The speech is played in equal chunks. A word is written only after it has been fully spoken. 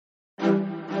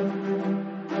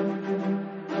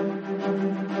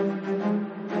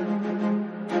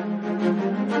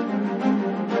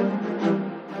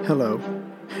Hello,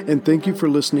 and thank you for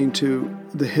listening to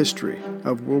the History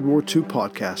of World War II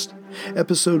podcast,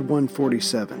 episode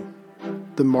 147,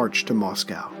 The March to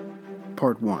Moscow,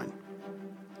 part 1.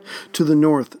 To the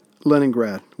north,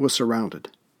 Leningrad was surrounded,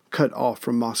 cut off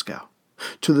from Moscow.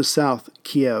 To the south,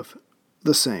 Kiev,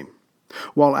 the same,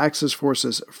 while Axis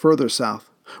forces further south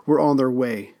were on their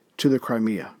way to the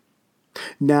Crimea.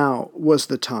 Now was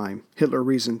the time, Hitler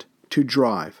reasoned, to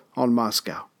drive on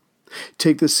Moscow,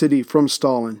 take the city from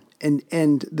Stalin, and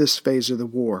end this phase of the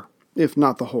war, if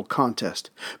not the whole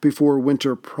contest, before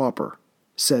winter proper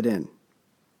set in.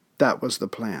 That was the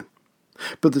plan.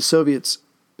 But the Soviets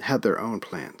had their own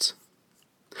plans.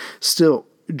 Still,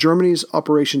 Germany's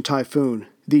Operation Typhoon,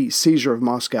 the seizure of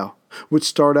Moscow, would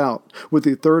start out with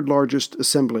the third largest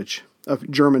assemblage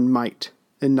of German might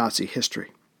in Nazi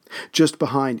history, just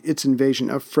behind its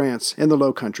invasion of France and the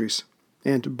Low Countries,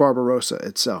 and Barbarossa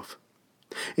itself.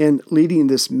 And leading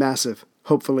this massive,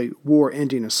 hopefully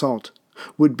war-ending assault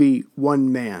would be one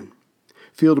man,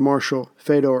 Field Marshal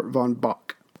Fedor von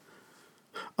Bock.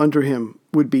 Under him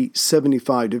would be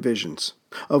 75 divisions,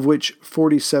 of which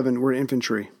 47 were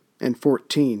infantry and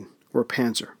 14 were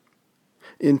panzer.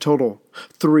 In total,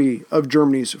 3 of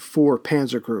Germany's 4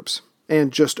 panzer groups,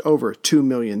 and just over 2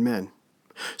 million men.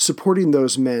 Supporting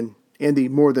those men and the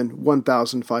more than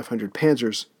 1,500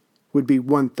 panzers would be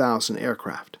 1,000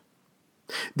 aircraft.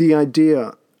 The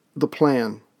idea, the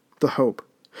plan, the hope,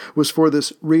 was for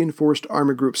this reinforced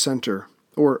Army Group Center,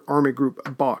 or Army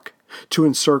Group Bock, to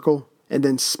encircle and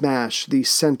then smash the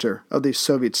center of the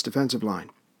Soviets' defensive line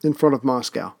in front of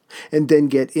Moscow, and then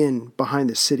get in behind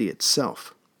the city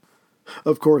itself.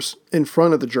 Of course, in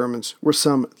front of the Germans were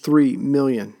some 3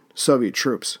 million Soviet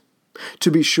troops.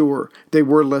 To be sure, they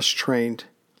were less trained,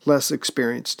 less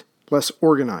experienced, less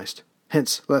organized,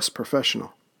 hence less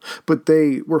professional. But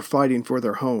they were fighting for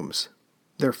their homes,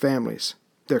 their families,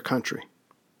 their country.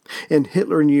 And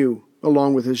Hitler knew,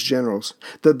 along with his generals,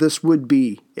 that this would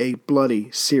be a bloody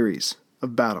series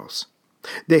of battles.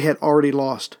 They had already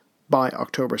lost, by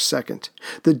October 2nd,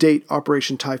 the date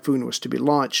Operation Typhoon was to be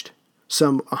launched,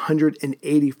 some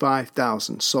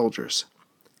 185,000 soldiers.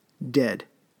 Dead,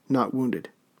 not wounded.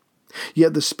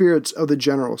 Yet the spirits of the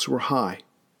generals were high,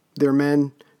 their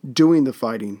men doing the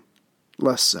fighting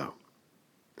less so.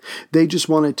 They just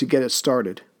wanted to get it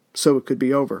started, so it could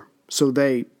be over, so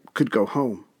they could go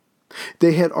home.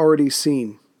 They had already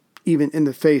seen, even in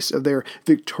the face of their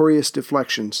victorious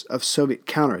deflections of Soviet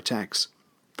counterattacks,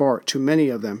 far too many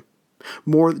of them,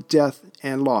 more death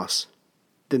and loss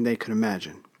than they could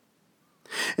imagine.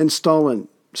 And Stalin,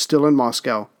 still in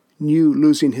Moscow, knew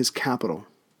losing his capital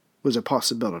was a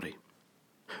possibility.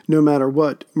 No matter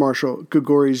what Marshal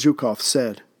Grigory Zhukov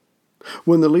said.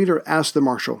 When the leader asked the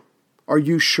marshal, "Are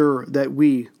you sure that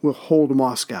we will hold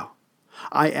Moscow?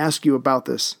 I ask you about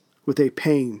this with a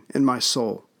pain in my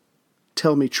soul.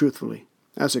 Tell me truthfully,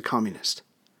 as a communist."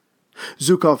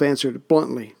 Zhukov answered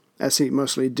bluntly, as he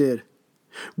mostly did,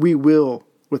 "We will,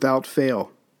 without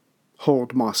fail,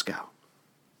 hold Moscow."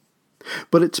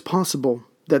 But it's possible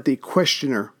that the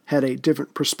questioner had a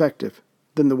different perspective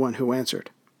than the one who answered.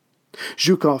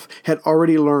 Zhukov had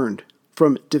already learned,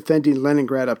 from defending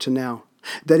Leningrad up to now,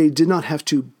 that he did not have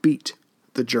to beat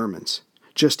the Germans,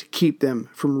 just keep them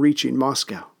from reaching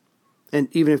Moscow. And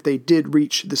even if they did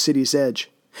reach the city's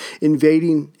edge,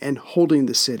 invading and holding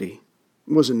the city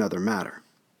was another matter.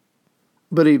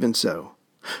 But even so,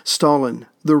 Stalin,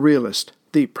 the realist,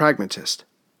 the pragmatist,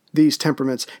 these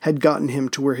temperaments had gotten him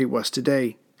to where he was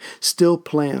today, still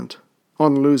planned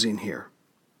on losing here.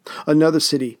 Another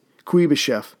city,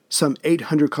 Kuibyshev, some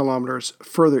 800 kilometers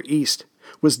further east,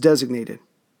 was designated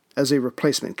as a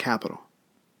replacement capital.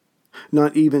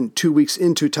 Not even 2 weeks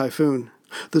into Typhoon,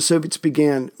 the Soviets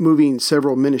began moving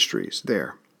several ministries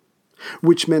there,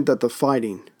 which meant that the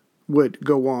fighting would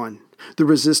go on, the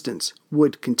resistance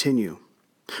would continue,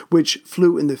 which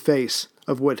flew in the face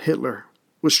of what Hitler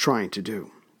was trying to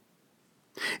do.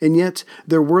 And yet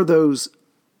there were those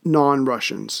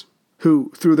non-Russians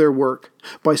who, through their work,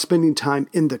 by spending time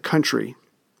in the country,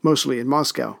 mostly in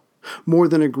Moscow, more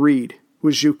than agreed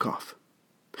with Zhukov.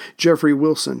 Geoffrey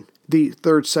Wilson, the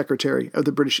third secretary of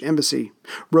the British Embassy,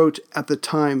 wrote at the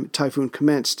time Typhoon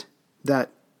commenced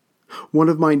that, "One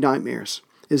of my nightmares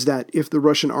is that if the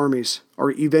Russian armies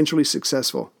are eventually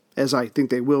successful, as I think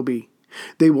they will be,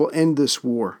 they will end this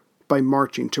war by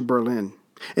marching to Berlin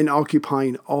and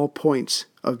occupying all points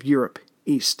of Europe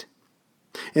East.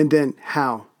 And then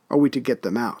how are we to get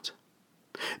them out?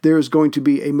 There is going to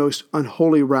be a most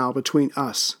unholy row between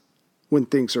us when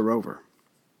things are over."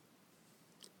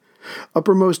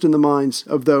 Uppermost in the minds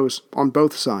of those on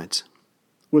both sides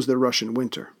was the Russian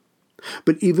winter,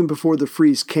 But even before the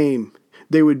freeze came,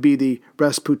 there would be the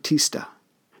Rasputista,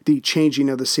 the changing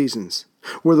of the seasons,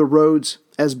 where the roads,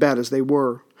 as bad as they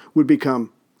were, would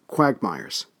become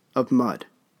quagmires of mud.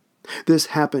 This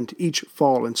happened each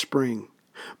fall and spring,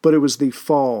 but it was the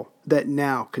fall that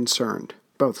now concerned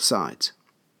both sides.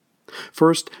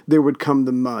 First, there would come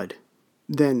the mud.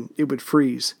 Then it would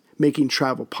freeze, making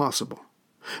travel possible.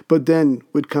 But then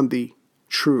would come the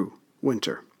true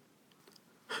winter.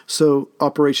 So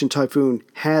Operation Typhoon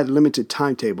had limited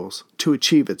timetables to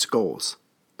achieve its goals.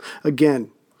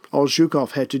 Again, all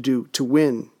Zhukov had to do to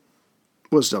win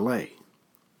was delay.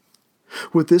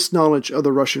 With this knowledge of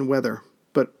the Russian weather,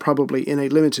 but probably in a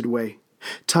limited way,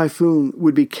 Typhoon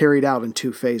would be carried out in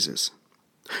 2 phases.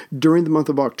 During the month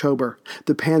of October,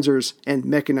 the panzers and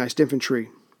mechanized infantry,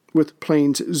 with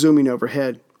planes zooming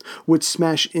overhead, would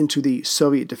smash into the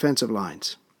Soviet defensive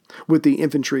lines, with the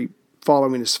infantry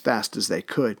following as fast as they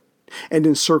could, and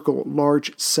encircle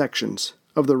large sections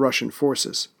of the Russian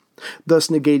forces, thus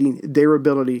negating their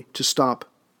ability to stop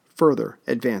further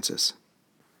advances.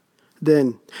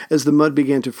 Then, as the mud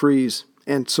began to freeze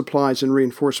and supplies and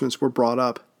reinforcements were brought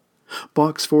up,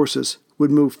 Bok's forces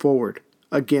would move forward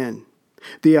again,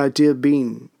 the idea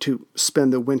being to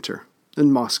spend the winter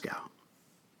in Moscow.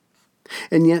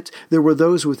 And yet, there were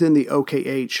those within the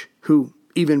OKH who,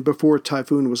 even before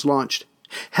Typhoon was launched,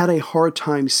 had a hard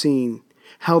time seeing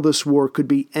how this war could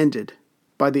be ended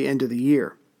by the end of the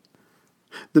year.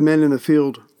 The men in the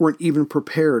field weren't even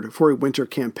prepared for a winter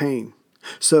campaign,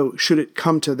 so should it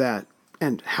come to that,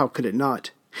 and how could it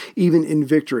not, even in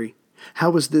victory,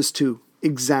 how was this to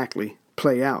exactly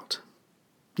play out?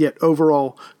 Yet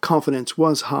overall, confidence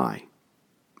was high,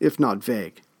 if not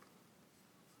vague.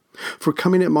 For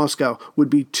coming at Moscow would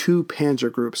be 2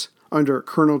 panzer groups under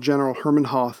Colonel General Hermann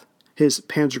Hoth, his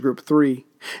Panzer Group 3,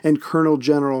 and Colonel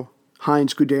General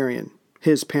Heinz Guderian,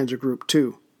 his Panzer Group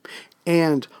 2,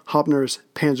 and Hoppner's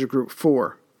Panzer Group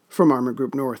 4 from Army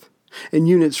Group North, and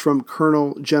units from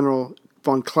Colonel General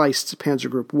von Kleist's Panzer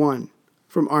Group 1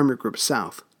 from Army Group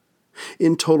South.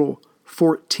 In total,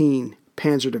 14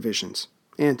 panzer divisions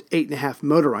and 8.5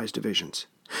 motorized divisions,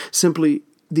 simply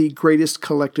the greatest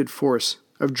collected force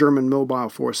of German mobile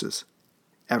forces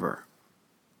ever.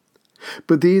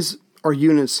 But these are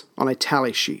units on a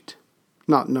tally sheet,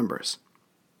 not numbers.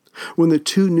 When the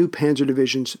 2 new panzer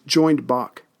divisions joined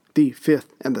Bok, the 5th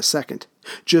and the 2nd,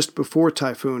 just before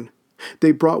Typhoon,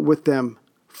 they brought with them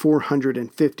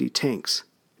 450 tanks,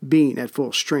 being at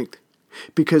full strength,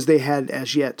 because they had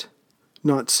as yet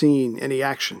not seen any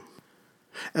action.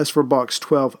 As for Bok's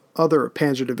 12 other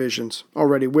panzer divisions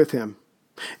already with him,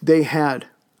 they had,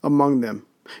 among them,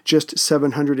 just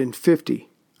 750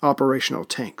 operational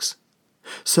tanks.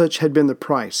 Such had been the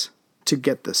price to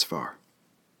get this far.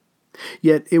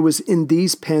 Yet it was in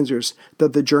these panzers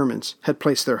that the Germans had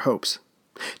placed their hopes.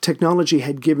 Technology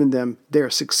had given them their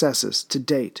successes to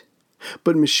date,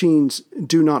 but machines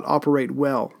do not operate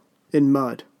well in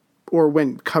mud or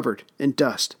when covered in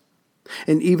dust.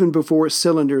 And even before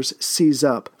cylinders seize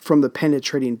up from the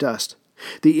penetrating dust,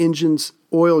 the engine's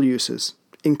oil uses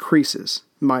increases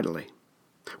mightily,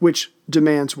 which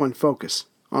demands one focus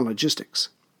on logistics.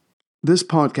 This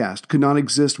podcast could not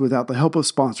exist without the help of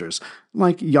sponsors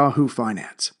like Yahoo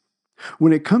Finance.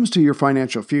 When it comes to your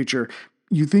financial future,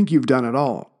 you think you've done it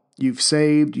all. You've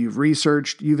saved, you've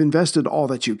researched, you've invested all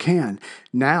that you can.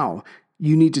 Now,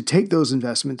 you need to take those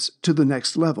investments to the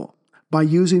next level by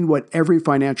using what every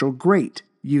financial great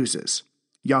uses,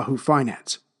 Yahoo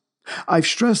Finance. I've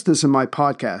stressed this in my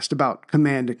podcast about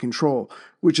command and control,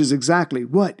 which is exactly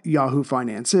what Yahoo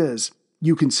Finance is.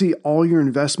 You can see all your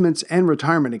investments and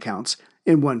retirement accounts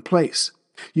in one place.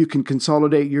 You can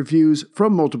consolidate your views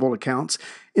from multiple accounts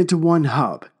into one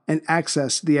hub and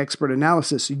access the expert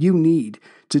analysis you need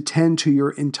to tend to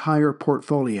your entire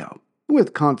portfolio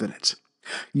with confidence.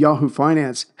 Yahoo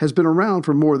Finance has been around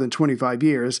for more than 25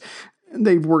 years, and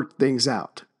they've worked things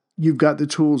out. You've got the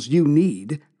tools you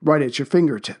need right at your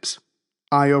fingertips.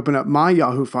 I open up my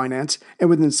Yahoo Finance, and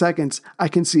within seconds, I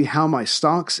can see how my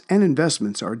stocks and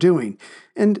investments are doing.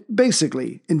 And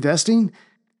basically, investing,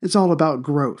 it's all about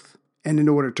growth. And in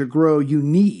order to grow, you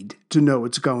need to know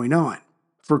what's going on.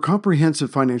 For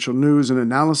comprehensive financial news and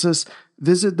analysis,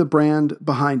 visit the brand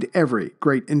behind every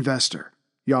great investor,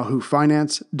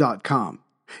 yahoofinance.com.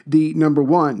 The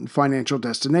 #1 financial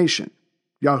destination,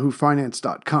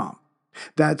 yahoofinance.com.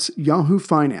 That's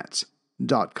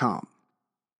yahoofinance.com.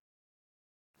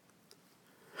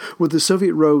 With the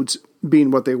Soviet roads being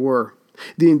what they were,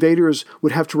 the invaders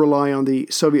would have to rely on the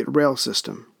Soviet rail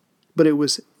system, but it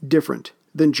was different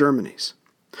than Germany's.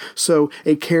 So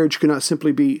a carriage could not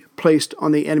simply be placed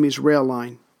on the enemy's rail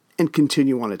line and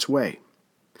continue on its way.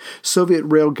 Soviet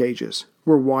rail gauges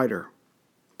were wider,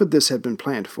 but this had been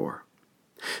planned for.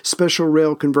 Special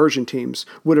rail conversion teams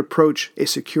would approach a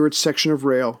secured section of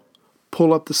rail,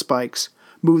 pull up the spikes,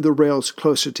 move the rails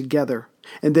closer together,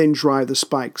 and then drive the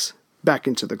spikes back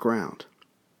into the ground.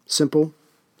 Simple,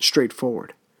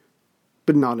 straightforward,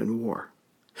 but not in war.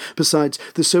 Besides,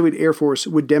 the Soviet Air Force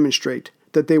would demonstrate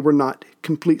that they were not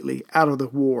completely out of the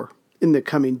war in the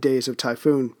coming days of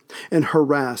Typhoon and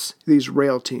harass these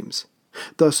rail teams,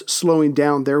 thus slowing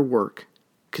down their work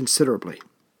considerably.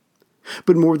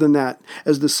 But more than that,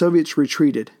 as the Soviets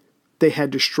retreated, they had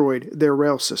destroyed their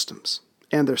rail systems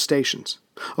and their stations,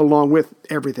 along with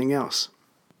everything else.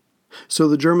 So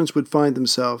the Germans would find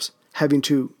themselves having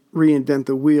to reinvent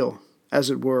the wheel, as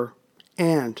it were,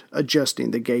 and adjusting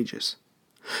the gauges.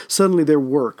 Suddenly their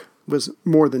work was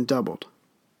more than doubled.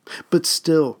 But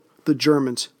still, the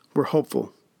Germans were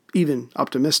hopeful, even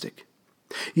optimistic.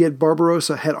 Yet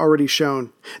Barbarossa had already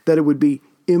shown that it would be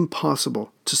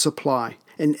impossible to supply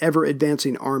an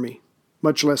ever-advancing army,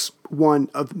 much less one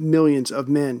of millions of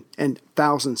men and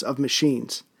thousands of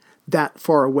machines, that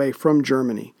far away from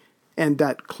Germany and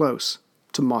that close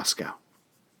to Moscow.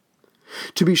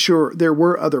 To be sure, there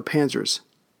were other panzers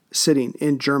sitting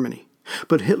in Germany,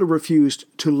 but Hitler refused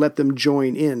to let them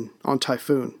join in on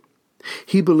Typhoon.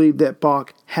 He believed that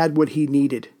Bock had what he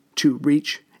needed to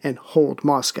reach and hold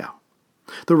Moscow.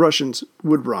 The Russians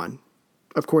would run.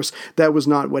 Of course, that was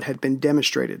not what had been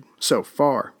demonstrated so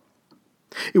far.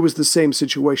 It was the same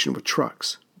situation with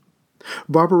trucks.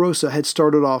 Barbarossa had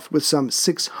started off with some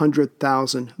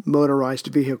 600,000 motorized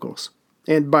vehicles,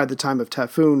 and by the time of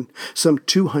Typhoon, some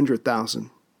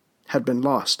 200,000 had been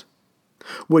lost.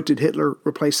 What did Hitler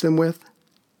replace them with?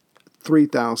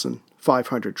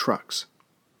 3,500 trucks.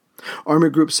 Army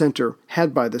Group Center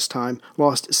had by this time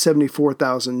lost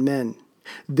 74,000 men.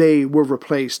 They were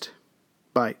replaced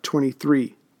by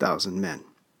 23,000 men.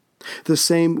 The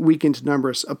same weakened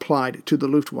numbers applied to the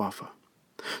Luftwaffe.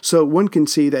 So one can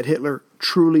see that Hitler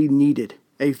truly needed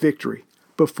a victory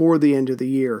before the end of the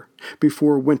year,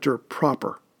 before winter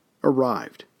proper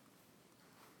arrived.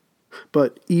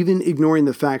 But even ignoring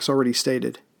the facts already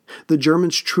stated, the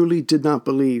Germans truly could not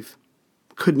believe,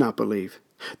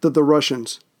 that the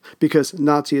Russians, because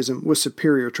Nazism was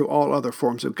superior to all other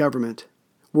forms of government,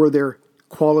 were their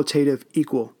qualitative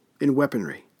equal in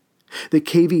weaponry. The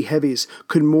KV heavies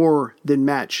could more than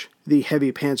match the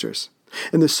heavy panzers,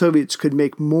 and the Soviets could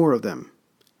make more of them,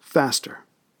 faster.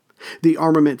 The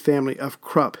armament family of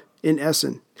Krupp in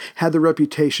Essen had the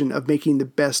reputation of making the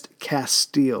best cast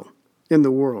steel in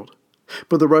the world,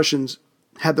 but the Russians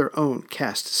had their own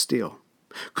cast steel,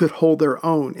 could hold their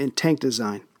own in tank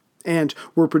design, and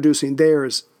were producing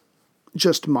theirs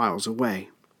just miles away.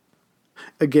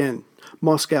 Again,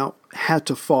 Moscow had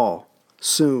to fall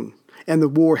soon, and the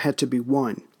war had to be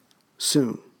won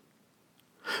soon.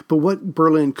 But what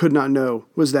Berlin could not know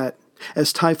was that,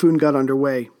 as Typhoon got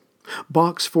underway,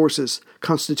 Bock's forces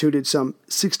constituted some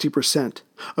 60%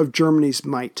 of Germany's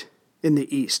might in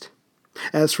the east.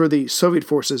 As for the Soviet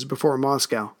forces before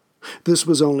Moscow, this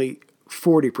was only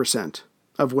 40%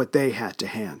 of what they had to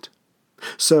hand.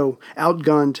 So,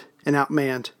 outgunned and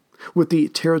outmanned, with the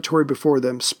territory before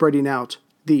them spreading out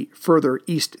the further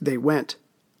east they went,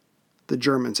 the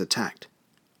Germans attacked.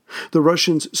 The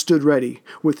Russians stood ready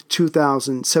with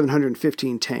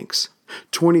 2,715 tanks,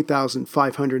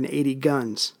 20,580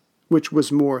 guns, which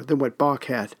was more than what Bock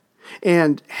had,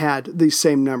 and had the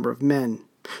same number of men,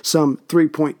 some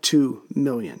 3.2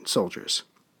 million soldiers.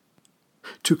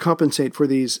 To compensate for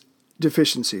these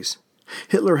deficiencies,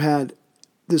 Hitler had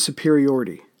the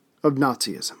superiority of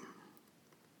Nazism.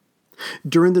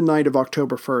 During the night of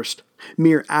October 1st,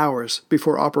 mere hours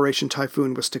before Operation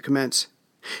Typhoon was to commence,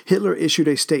 Hitler issued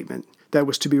a statement that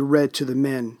was to be read to the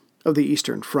men of the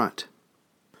Eastern Front.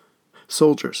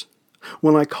 Soldiers,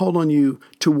 when I called on you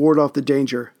to ward off the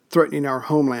danger threatening our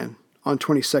homeland on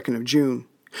 22nd of June,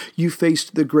 you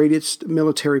faced the greatest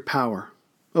military power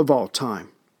of all time.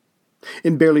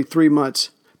 In barely 3 months,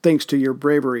 thanks to your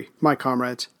bravery, my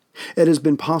comrades, it has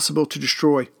been possible to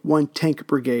destroy one tank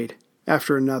brigade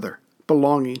after another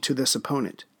belonging to this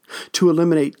opponent, to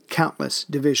eliminate countless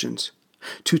divisions,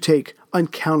 to take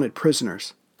uncounted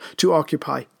prisoners, to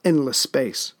occupy endless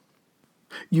space.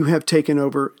 You have taken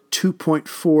over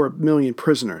 2.4 million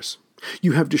prisoners.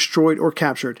 You have destroyed or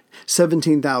captured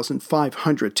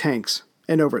 17,500 tanks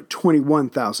and over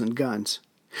 21,000 guns.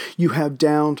 You have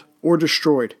downed or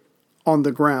destroyed on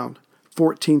the ground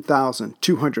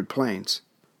 14,200 planes.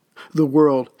 The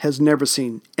world has never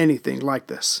seen anything like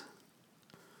this.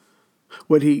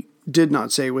 What he did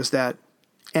not say was that,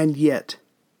 and yet,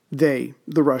 they,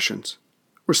 the Russians,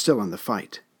 were still in the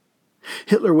fight.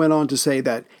 Hitler went on to say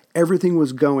that everything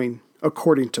was going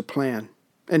according to plan,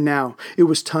 and now it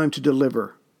was time to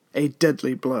deliver a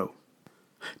deadly blow.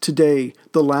 Today,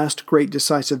 the last great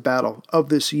decisive battle of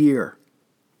this year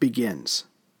begins.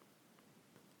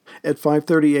 At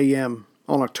 5:30 a.m.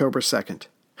 on October 2nd,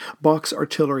 Bach's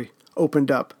artillery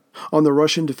opened up on the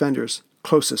Russian defenders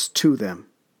closest to them.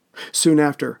 Soon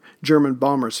after, German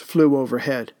bombers flew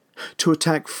overhead to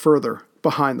attack further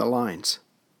behind the lines.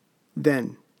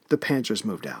 Then the panzers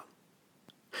moved out.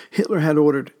 Hitler had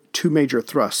ordered 2 major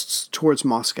thrusts towards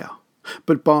Moscow,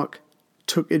 but Bach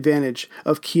took advantage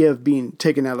of Kiev being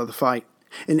taken out of the fight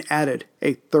and added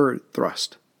a 3rd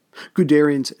thrust,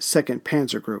 Guderian's 2nd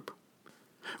Panzer Group,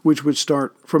 which would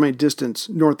start from a distance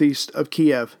northeast of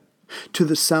Kiev to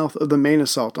the south of the main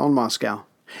assault on Moscow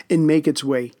and make its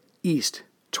way east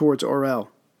towards Orel.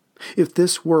 If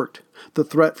this worked, the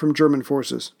threat from German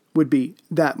forces would be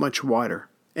that much wider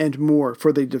and more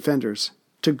for the defenders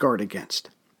to guard against.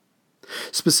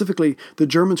 Specifically, the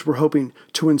Germans were hoping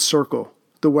to encircle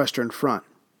the Western Front,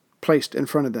 placed in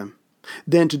front of them,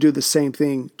 then to do the same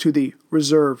thing to the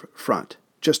reserve front,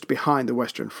 just behind the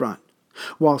Western Front,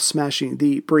 while smashing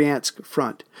the Bryansk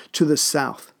Front to the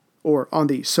south, or on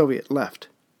the Soviet left.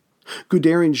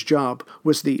 Guderian's job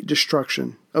was the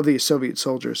destruction of the Soviet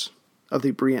soldiers of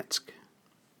the Bryansk.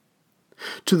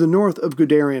 To the north of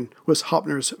Guderian was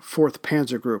Hauptner's 4th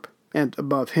Panzer Group, and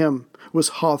above him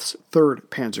was Hoth's 3rd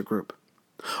Panzer Group.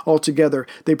 Altogether,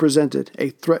 they presented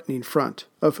a threatening front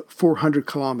of 400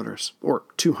 kilometers, or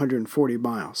 240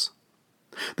 miles.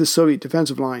 The Soviet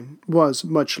defensive line was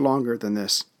much longer than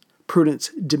this. Prudence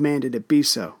demanded it be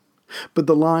so, but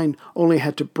the line only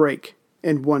had to break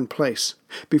in one place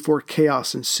before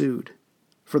chaos ensued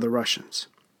for the Russians.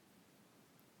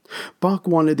 Bach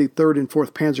wanted the 3rd and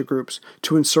 4th Panzer Groups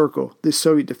to encircle the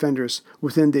Soviet defenders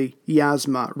within the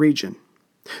Vyazma region.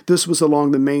 This was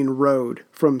along the main road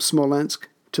from Smolensk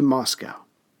to Moscow.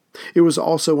 It was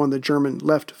also on the German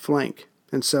left flank,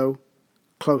 and so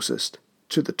closest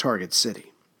to the target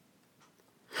city.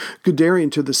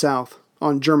 Guderian to the south,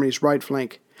 on Germany's right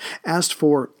flank, asked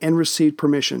for and received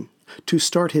permission to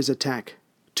start his attack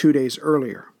 2 days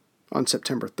earlier, on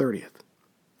September 30th.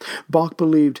 Bach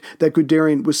believed that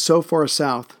Guderian was so far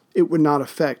south it would not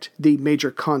affect the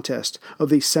major contest of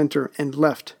the center and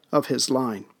left of his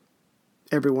line.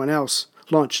 Everyone else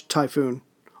launched Typhoon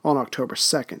on October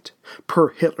 2nd, per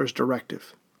Hitler's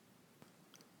directive.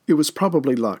 It was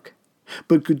probably luck,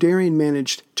 but Guderian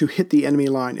managed to hit the enemy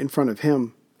line in front of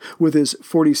him with his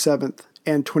 47th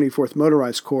and 24th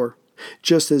Motorized Corps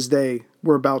just as they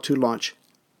were about to launch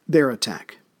their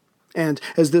attack. And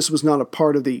as this was not a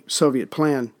part of the Soviet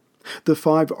plan, the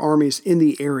 5 armies in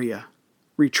the area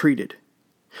retreated.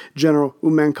 General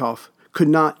Umenkov could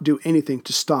not do anything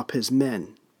to stop his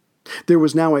men. There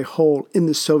was now a hole in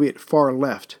the Soviet far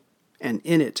left, and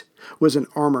in it was an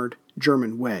armored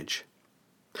German wedge.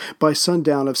 By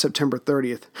sundown of September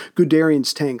 30th,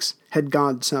 Guderian's tanks had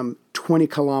gone some 20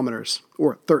 kilometers,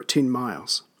 or 13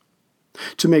 miles.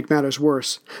 To make matters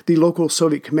worse, the local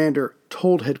Soviet commander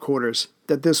told headquarters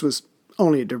that this was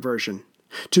only a diversion,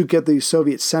 to get the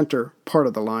Soviet center part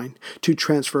of the line to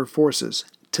transfer forces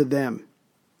to them.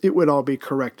 It would all be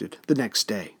corrected the next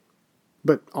day.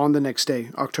 But on the next day,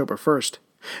 October 1st,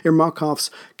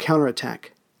 Ermakov's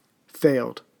counterattack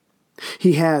failed.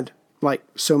 He had, like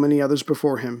so many others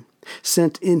before him,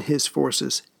 sent in his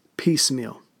forces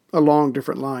piecemeal along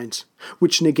different lines,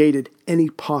 which negated any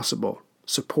possible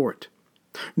support.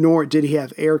 Nor did he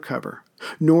have air cover,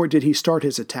 nor did he start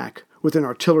his attack with an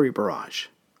artillery barrage.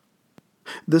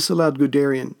 This allowed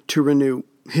Guderian to renew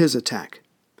his attack.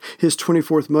 His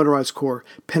 24th Motorized Corps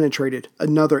penetrated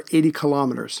another 80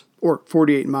 kilometers, or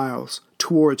 48 miles,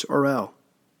 towards Orel.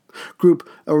 Group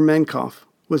Ermenkov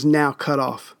was now cut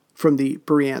off from the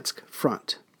Bryansk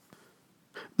front.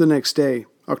 The next day,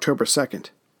 October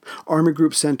 2nd, Army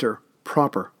Group Center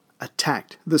proper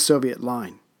attacked the Soviet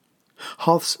line.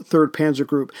 Hoth's 3rd Panzer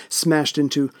Group smashed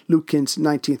into Lukin's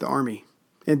 19th Army,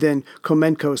 and then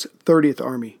Komenko's 30th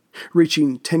Army,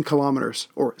 reaching 10 kilometers,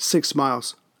 or 6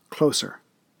 miles, closer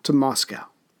to Moscow.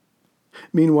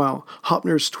 Meanwhile,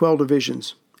 Hauptner's 12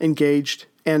 divisions engaged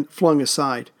and flung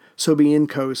aside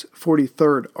Sobienko's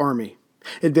 43rd Army,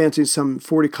 advancing some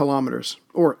 40 kilometers,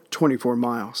 or 24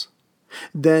 miles.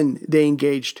 Then they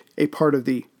engaged a part of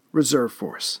the reserve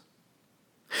force.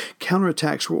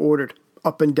 Counterattacks were ordered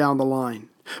up and down the line,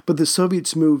 but the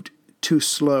Soviets moved too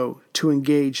slow to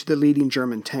engage the leading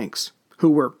German tanks, who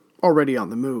were already on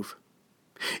the move.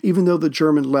 Even though the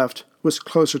German left was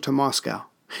closer to Moscow,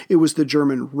 it was the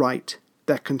German right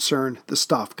that concerned the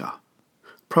Stavka,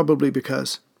 probably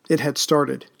because It had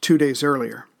started 2 days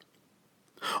earlier.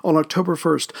 On October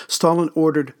 1st, Stalin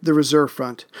ordered the Reserve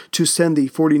Front to send the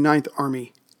 49th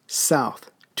Army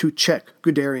south to check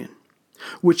Guderian,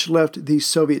 which left the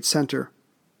Soviet center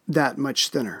that much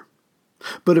thinner.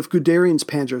 But if Guderian's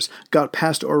panzers got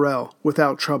past Orel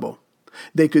without trouble,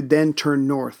 they could then turn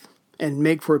north and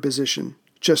make for a position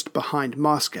just behind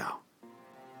Moscow.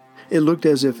 It looked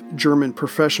as if German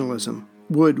professionalism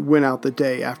would win out the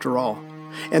day after all,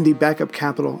 and the backup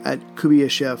capital at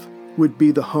Kuybyshev would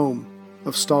be the home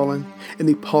of Stalin and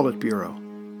the Politburo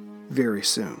very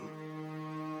soon.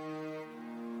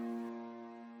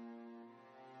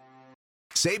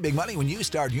 Save big money when you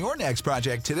start your next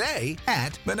project today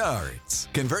at Menards.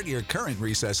 Convert your current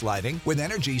recessed lighting with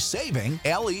energy-saving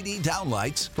LED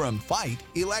downlights from Fight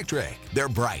Electric. They're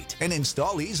bright and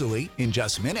install easily in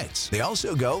just minutes. They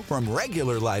also go from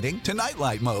regular lighting to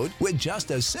nightlight mode with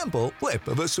just a simple flip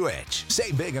of a switch.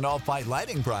 Save big on all Fight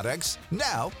lighting products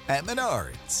now at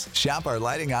Menards. Shop our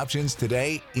lighting options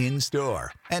today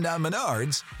in-store and on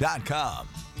Menards.com.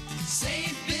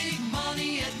 Save big